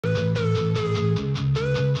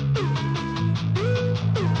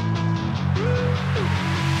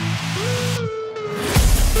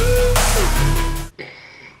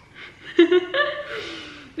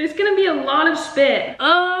There's gonna be a lot of spit.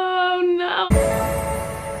 Oh no.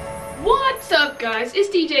 What's up guys, it's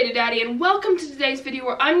DJ.Do.Daddy and welcome to today's video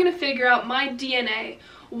where I'm gonna figure out my DNA,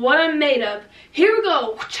 what I'm made of. Here we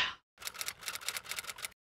go.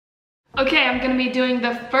 Okay, I'm gonna be doing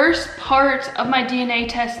the first part of my DNA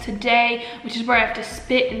test today, which is where I have to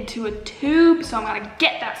spit into a tube, so I'm gonna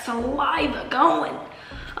get that saliva going.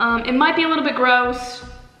 It might be a little bit gross,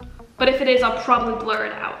 but if it is, I'll probably blur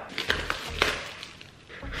it out.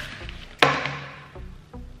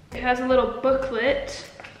 It has a little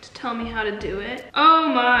booklet to tell me how to do it. Oh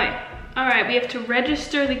my. All right, we have to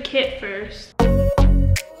register the kit first.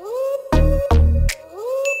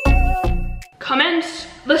 Commence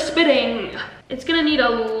the spitting. It's gonna need a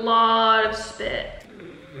lot of spit.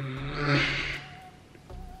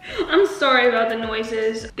 I'm sorry about the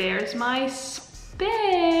noises. There's my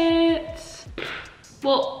spit.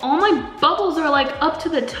 Well, all my bubbles are like up to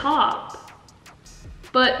the top,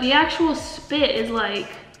 but the actual spit is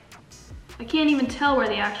like, I can't even tell where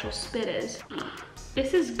the actual spit is.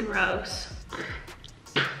 This is gross.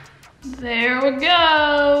 There we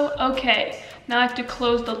go. Okay, now I have to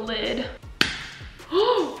close the lid.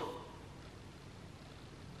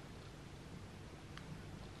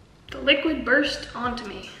 The liquid burst onto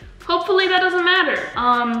me. Hopefully that doesn't matter.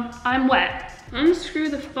 I'm wet. Unscrew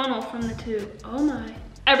the funnel from the tube. Oh my.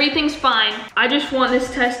 Everything's fine. I just want this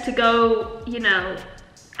test to go, you know,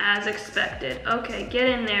 as expected. Okay, get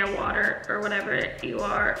in there, water, or whatever you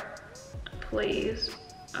are. Please.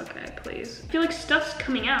 Okay, please. I feel like stuff's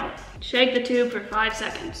coming out. Shake the tube for 5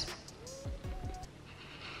 seconds.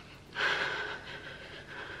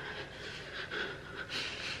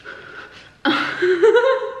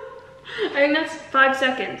 I think that's 5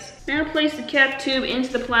 seconds. I'm gonna place the cap tube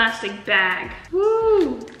into the plastic bag.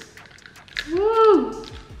 Woo! Woo!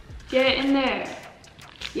 Get it in there.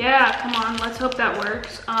 Yeah, come on, let's hope that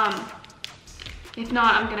works. If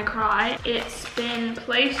not, I'm gonna cry. It's been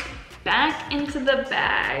placed back into the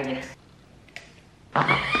bag.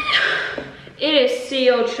 It is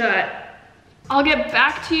sealed shut. I'll get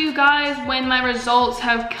back to you guys when my results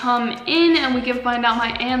have come in and we can find out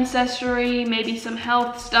my ancestry, maybe some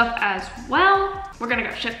health stuff as well. We're gonna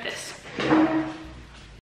go ship this.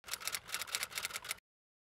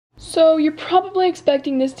 So you're probably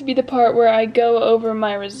expecting this to be the part where I go over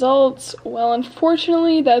my results. Well,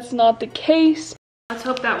 unfortunately, that's not the case. Let's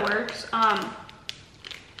hope that works.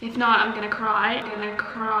 If not, I'm gonna cry. I'm gonna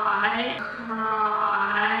cry.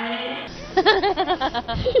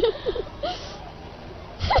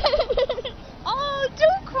 Oh,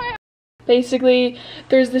 don't cry. Basically,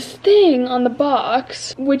 there's this thing on the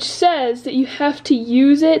box which says that you have to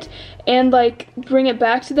use it and like bring it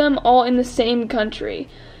back to them all in the same country.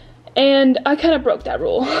 And I kind of broke that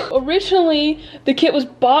rule. Originally, the kit was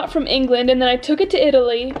bought from England and then I took it to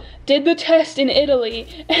Italy, did the test in Italy,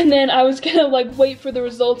 and then I was gonna like wait for the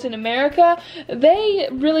results in America. They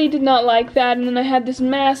really did not like that, and then I had this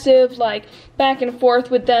massive like back and forth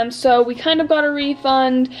with them, so we kind of got a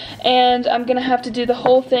refund and I'm gonna have to do the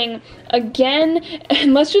whole thing again,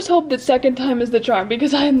 and let's just hope that second time is the charm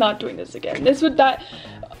because I am not doing this again.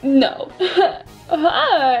 No.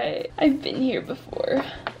 Hi, I've been here before.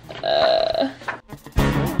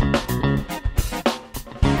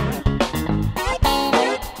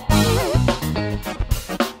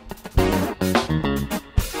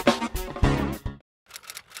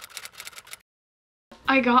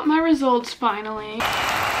 I got my results finally.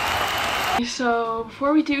 So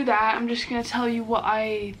before we do that, I'm just gonna tell you what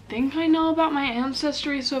I think I know about my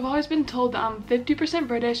ancestry. So I've always been told that I'm 50%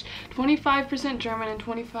 British, 25% German, and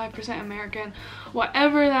 25% American.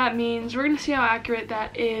 Whatever that means, we're gonna see how accurate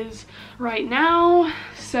that is right now.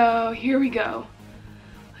 So here we go.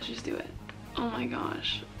 Let's just do it. Oh my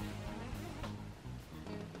gosh.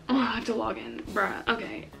 Oh, I have to log in. Bruh,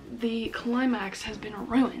 okay. The climax has been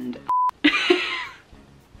ruined.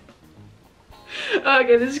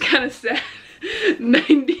 Okay, this is kind of sad.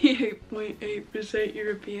 98.8%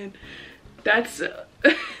 European. That's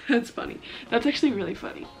funny. That's actually really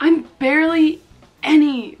funny. I'm barely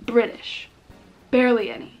any British.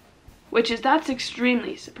 Barely any. That's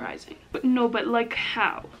extremely surprising. But like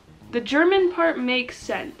how? The German part makes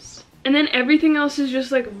sense. And then everything else is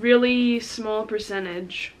just like really small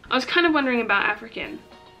percentage. I was kind of wondering about African.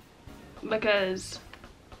 Because,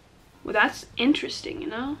 well, that's interesting, you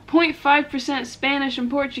know? 0.5% Spanish and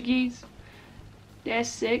Portuguese. That's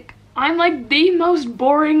sick. I'm like the most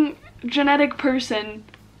boring genetic person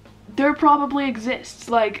there probably exists.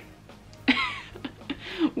 Like,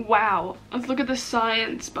 wow. Let's look at the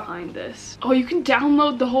science behind this. Oh, you can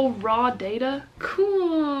download the whole raw data?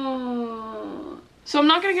 Cool. So I'm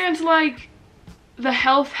not gonna get into like the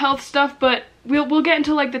health stuff, but we'll get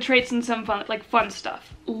into like the traits and some fun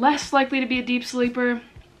stuff. Less likely to be a deep sleeper.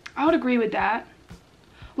 I would agree with that.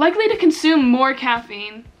 Likely to consume more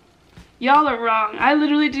caffeine. Y'all are wrong. I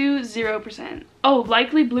literally do 0%. Oh,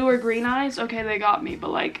 likely blue or green eyes? Okay, they got me,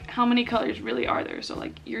 but like, how many colors really are there? So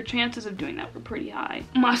like, your chances of doing that were pretty high.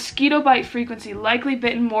 Mosquito bite frequency. Likely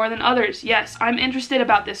bitten more than others. Yes, I'm interested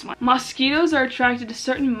about this one. Mosquitoes are attracted to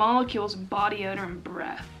certain molecules of body odor and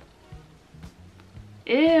breath.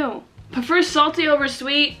 Ew. Prefers salty over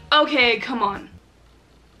sweet? Okay, come on.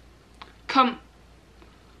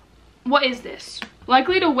 What is this?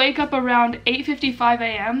 Likely to wake up around 8:55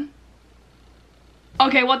 a.m.?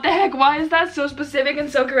 Okay, what the heck? Why is that so specific and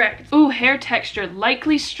so correct? Ooh, hair texture.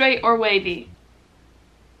 Likely straight or wavy.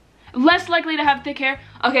 Less likely to have thick hair.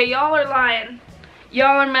 Okay, y'all are lying.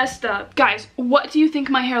 Y'all are messed up. Guys, what do you think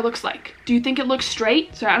my hair looks like? Do you think it looks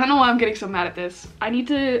straight? Sorry, I don't know why I'm getting so mad at this. I need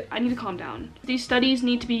to calm down. These studies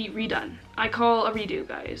need to be redone. I call a redo,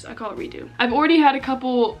 guys. I call a redo. I've already had a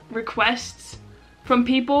couple requests from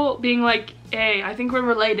people being like, hey, I think we're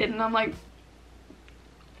related. And I'm like,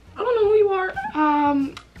 I don't know who you are.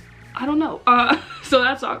 I don't know. So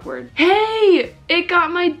that's awkward. Hey, it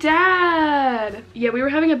got my dad. Yeah, we were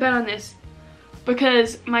having a bet on this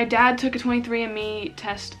because my dad took a 23andMe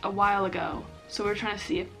test a while ago. So we were trying to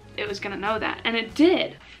see if it was gonna know that, and it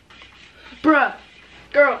did. Bruh,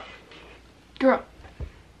 girl,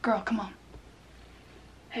 come on.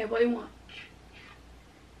 Hey, what do you want?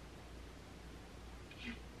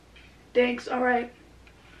 Thanks, all right.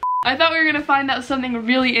 I thought we were gonna find out something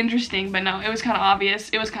really interesting, but no, it was kind of obvious.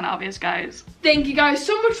 It was kind of obvious, guys. Thank you guys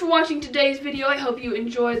so much for watching today's video. I hope you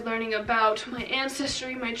enjoyed learning about my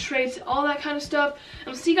ancestry, my traits, all that kind of stuff. And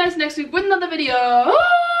we'll see you guys next week with another video. Bye!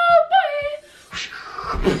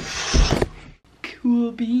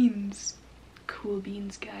 Cool beans. Cool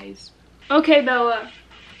beans, guys. Okay, Bella.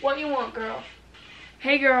 What you want, girl?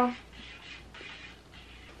 Hey, girl.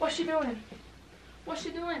 What's she doing? What's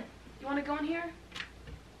she doing? You want to go in here?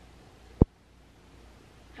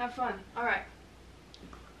 Have fun. All right.